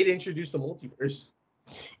 It did introduce the multiverse.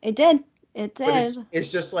 It did. It did. It's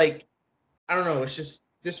just I don't know. It's just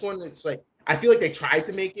this one. It's I feel like they tried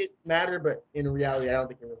to make it matter, but in reality, I don't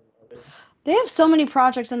think it really mattered. They have so many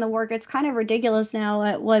projects in the work. It's kind of ridiculous now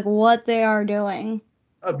at like what they are doing.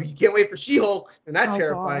 Oh, but you can't wait for She-Hulk and that Oh,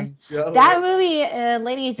 terrifying show. That movie,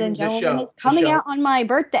 ladies and The gentlemen, show. is coming The show. out on my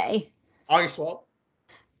birthday, August 12th,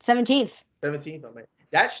 17th. 17th. Oh, man.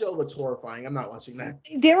 That show looks horrifying. I'm not watching that.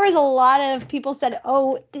 There was a lot of people said,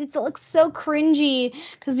 "Oh, it looks so cringy,"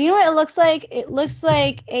 because you know what it looks like? It looks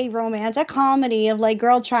like a romantic comedy of like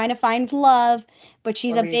girl trying to find love, but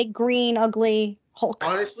she's a big green ugly Hulk.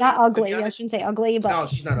 Honestly, not ugly. honest, I shouldn't say ugly, but no,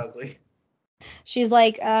 she's not ugly. She's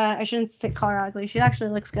like, I shouldn't say call her ugly. She actually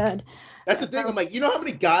looks good. That's the thing. I'm like, you know how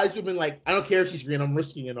many guys who've been like, I don't care if she's green, I'm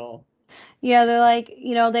risking it all. Yeah, they're like,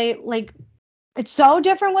 you know, they like, it's so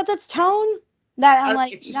different with its tone that I'm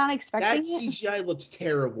like not expecting that it. CGI looks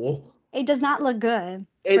terrible. It does not look good.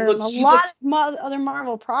 It For looks. a lot of other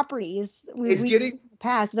Marvel properties. It's getting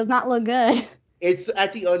past. It does not look good. It's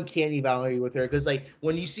at the uncanny valley with her because, like,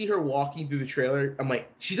 when you see her walking through the trailer, I'm like,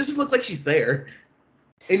 she doesn't look like she's there.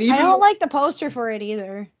 And even I don't like the poster for it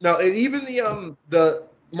either. No, and even the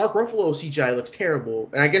Mark Ruffalo CGI looks terrible.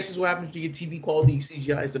 And I guess this is what happens when you get TV quality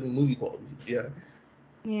CGI instead of movie quality CGI.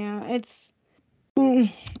 Yeah, it's.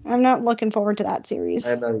 I'm not looking forward to that series.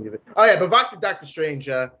 I'm not either. Oh yeah, but back to Doctor Strange.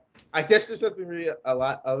 I guess there's nothing really a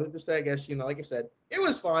lot other to say. I guess like I said, it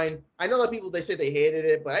was fine. I know that people they said they hated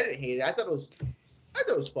it, but I didn't hate it. I thought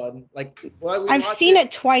it was fun. Like, I've seen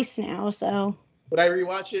it twice now, so. Would I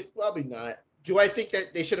rewatch it? Probably not. Do I think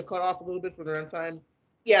that they should have cut off a little bit for the runtime?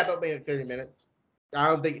 Yeah, about maybe 30 minutes. I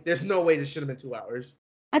don't think there's no way this should have been 2 hours.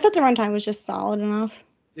 I thought the runtime was just solid enough.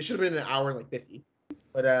 It should have been an hour and like 50.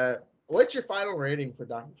 But what's your final rating for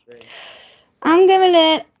Doctor Strange? I'm giving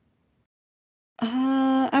it.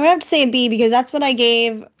 I would have to say a B because that's what I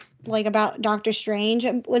gave like about Doctor Strange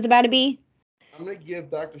was about a B. I'm gonna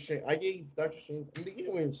give Doctor Strange. I gave Doctor Strange. I'm gonna give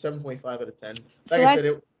him a 7.5 out of 10. So I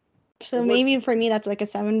said, so maybe for me that's like a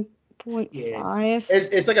 7.5. Yeah,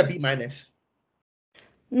 it's like a B minus.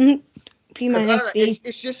 Mm-hmm. B minus B.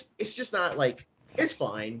 It's just not like it's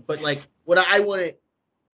fine, but like what I wouldn't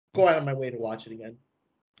go out of my way to watch it again.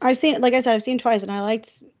 I've seen it, like I said, I've seen it twice and I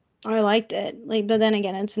liked it. Like, but then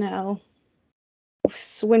again, it's no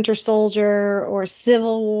Winter Soldier or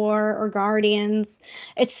Civil War or Guardians.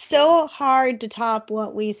 It's so hard to top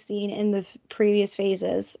what we've seen in the previous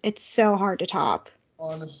phases. It's so hard to top.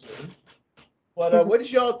 Honestly. But what did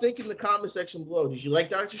y'all think in the comment section below? Did you like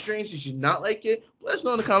Doctor Strange? Did you not like it? Let us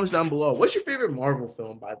know in the comments down below. What's your favorite Marvel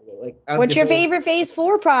film, by the way? Like, what's your favorite Phase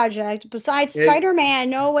 4 project besides Spider-Man?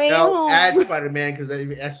 No Way Home. Add Spider-Man because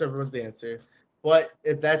that's everyone's answer. But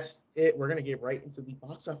if that's it, we're gonna get right into the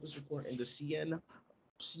box office report and the CN,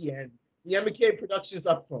 the M&K Productions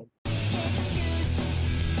upfront.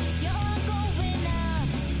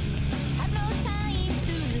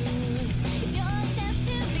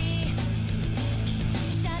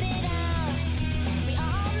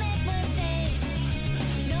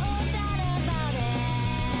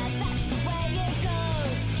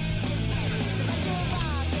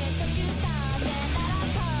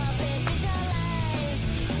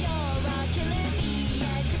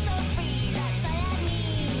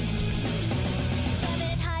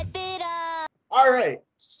 All right,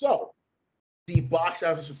 so the box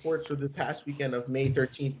office reports for the past weekend of May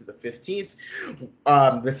 13th to the 15th.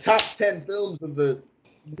 The top 10 films of the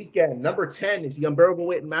weekend. Number 10 is The Unbearable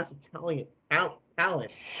Weight and Massive Talent.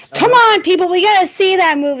 Come on, people, we gotta see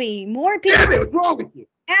that movie. More people. Damn it, what's wrong with you?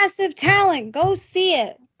 Massive Talent, go see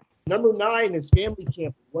it. Number 9 is Family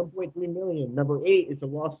Camp, 1.3 million. Number 8 is The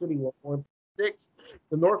Lost City, 1.6.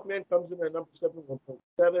 The Northman comes in at number 7,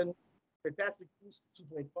 1.7. Fantastic Beasts,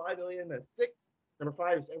 2.5 million at 6. Number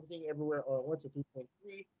 5 is Everything Everywhere All at Once at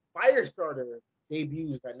 3.3. Firestarter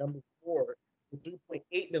debuts at number 4 with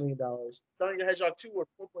 $3.8 million. Sonic the Hedgehog 2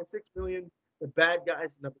 at 4.6 million. The Bad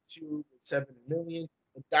Guys number 2 with 7 million.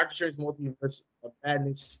 And Doctor Strange Multiverse of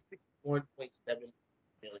Madness 61.7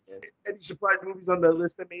 million. Any surprise movies on the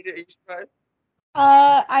list that made it? Are you surprised?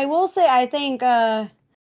 I will say I think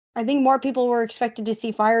more people were expected to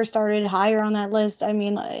see Firestarter higher on that list. I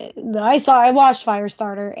mean, I watched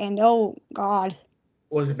Firestarter and oh god.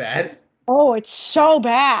 Was it bad? Oh, it's so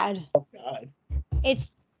bad. Oh god.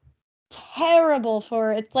 It's terrible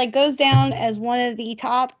it's like goes down as one of the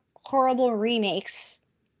top horrible remakes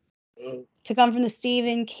to come from the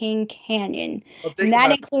Stephen King canon. Well, and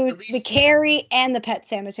that includes the Carrie and the Pet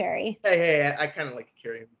Cemetery. Hey, I kind of like the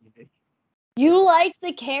Carrie remake. You like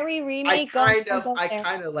the Carrie remake? I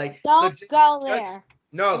kind of like. Don't go there.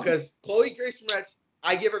 No, because Chloe Grace Moretz,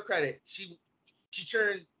 I give her credit. She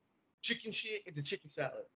turned chicken shit into chicken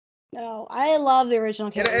salad. No, I love the original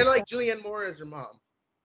Carrie. And I like Julianne Moore as her mom.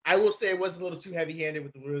 I will say it was a little too heavy-handed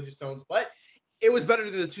with the religious tones, but it was better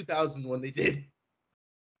than the 2000 one they did.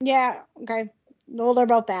 Yeah, okay. Well, they're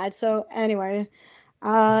both bad. So anyway,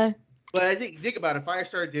 but I think about it.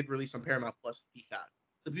 Firestarter did release on Paramount Plus and Peacock.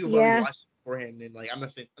 The people probably watched it beforehand, and like I'm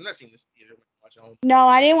not seeing this theater. Watch at home. No,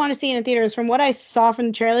 I didn't want to see it in theaters. From what I saw from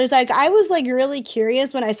the trailers, like I was like really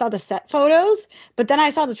curious when I saw the set photos, but then I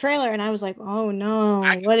saw the trailer and I was like, oh no,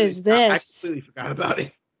 what is this? I completely forgot about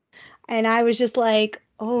it. And I was just like,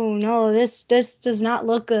 oh no, this does not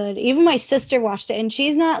look good. Even my sister watched it, and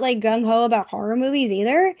she's not like gung ho about horror movies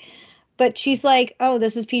either. But she's like, oh,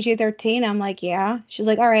 this is PG-13. I'm like, yeah. She's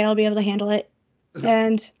like, all right, I'll be able to handle it.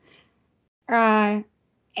 And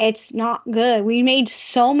it's not good. We made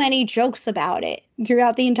so many jokes about it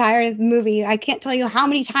throughout the entire movie. I can't tell you how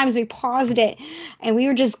many times we paused it and we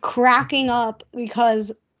were just cracking up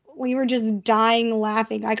because we were just dying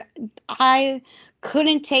laughing. Like, I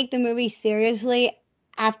couldn't take the movie seriously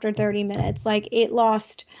after 30 minutes. Like, it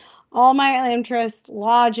lost all my interest,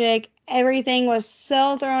 logic, everything was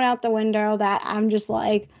so thrown out the window that I'm just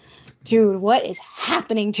like, dude, what is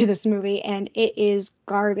happening to this movie? And it is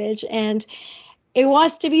garbage. And it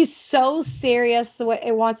wants to be so serious, what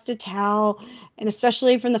it wants to tell. And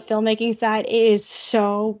especially from the filmmaking side, it is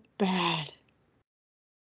so bad.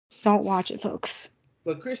 Don't watch it, folks.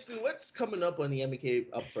 But Kristen, what's coming up on the M&K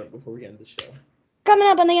Upfront before we end the show? Coming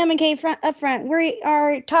up on the M&K Upfront, we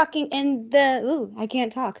are talking in the... I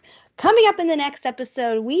can't talk. Coming up in the next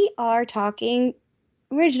episode, we are talking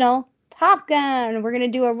original Top Gun. We're going to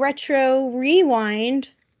do a retro rewind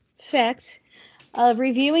effect of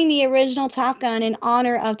reviewing the original Top Gun in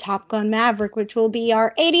honor of Top Gun Maverick, which will be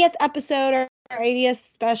our 80th episode, our 80th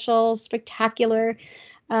special spectacular.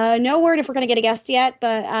 No word if we're going to get a guest yet,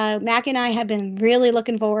 but Mac and I have been really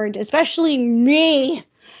looking forward, especially me,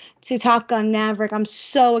 to Top Gun Maverick. I'm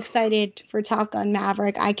so excited for Top Gun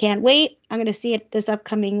Maverick. I can't wait. I'm going to see it this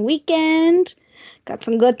upcoming weekend. Got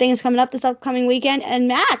some good things coming up this upcoming weekend. And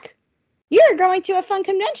Mac, you're going to a fun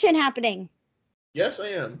convention happening. Yes, I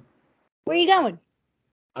am. Where are you going?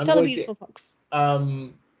 Tell the beautiful folks.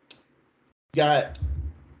 I'm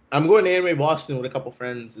going to Anime Boston with a couple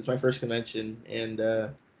friends. It's my first convention, and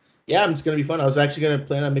it's gonna be fun. I was actually gonna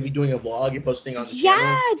plan on maybe doing a vlog and posting on the channel.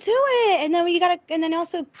 Yeah, do it. And then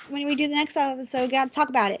also when we do the next episode, we gotta talk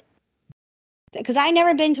about it. Because I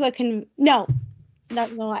never been to a no,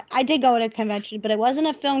 I did go to a convention, but it wasn't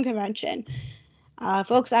a film convention.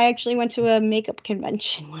 Folks, I actually went to a makeup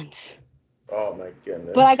convention once. Oh my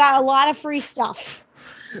goodness! But I got a lot of free stuff.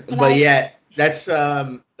 That's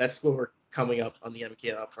what we're coming up on the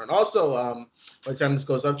M&K Upfront. Also, by the time this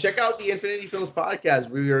goes up, check out the Infinity Films podcast.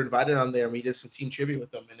 We were invited on there and we did some team trivia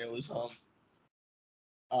with them, and it was a lot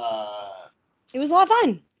of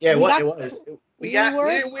fun. Yeah, it was. We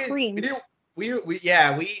didn't win. Cream. We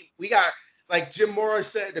got, like Jim Mora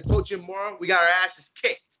said, the coach Jim Mora, we got our asses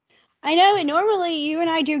kicked. I know, and normally you and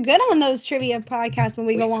I do good on those trivia podcasts when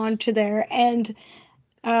we go on to there, and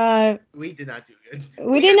we did not do good.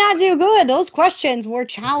 We did not do good. Those questions were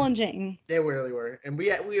challenging. They really were, and we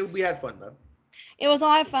had fun though. It was a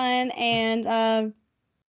lot of fun, and and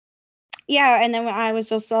then I was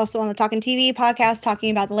just also on the Talking TV podcast talking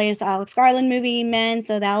about the latest Alex Garland movie, Men.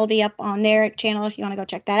 So that will be up on their channel if you want to go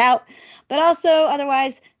check that out. But also,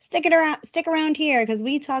 otherwise, stick around here because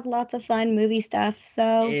we talk lots of fun movie stuff.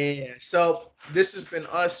 So yeah. So this has been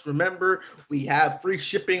us. Remember, we have free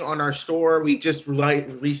shipping on our store. We just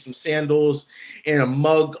released some sandals and a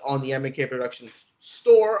mug on the M&K Productions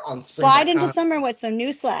store on Slide into summer with some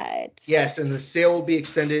new slides. Yes, and the sale will be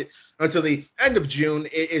extended until the end of June.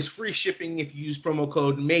 It is free shipping if you use promo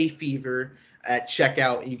code MAYFEVER at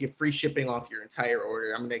checkout, and you get free shipping off your entire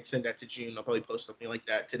order. I'm going to extend that to June. I'll probably post something like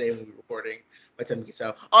that today when we're recording by the time it gets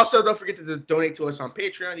out. Also, don't forget to donate to us on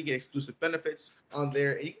Patreon. You get exclusive benefits on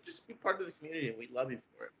there, and you can just be part of the community, and we love you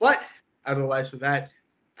for it. But otherwise, for that,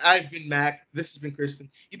 I've been Mac. This has been Kristen.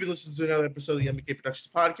 You've been listening to another episode of the M&K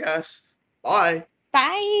Productions Podcast. Bye.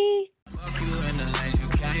 Bye. Fuck you in the lanes you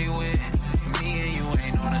came with. Me and you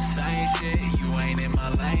ain't on the same shit. You ain't in my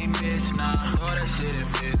lane, bitch. Nah, all that shit it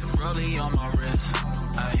fit. Rollie on my wrist.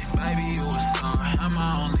 Ay, baby, you a star. I'm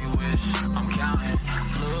my only wish. I'm counting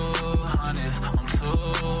blue hundreds. I'm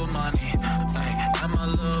too money. Ay, and my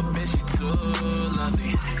little bitch, she too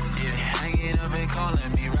lovely. Yeah, hanging up and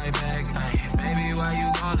calling me right back. Ay, baby, why you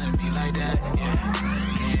calling me like that? Yeah,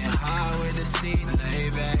 getting high with the seat, lay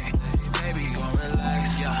back. Baby, gon'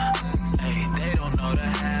 relax, yeah. Hey, they don't know the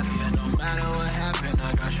half, yeah. No matter what happened,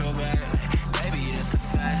 I got your back. Baby, that's the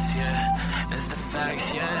facts, yeah. That's the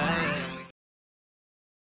facts, yeah.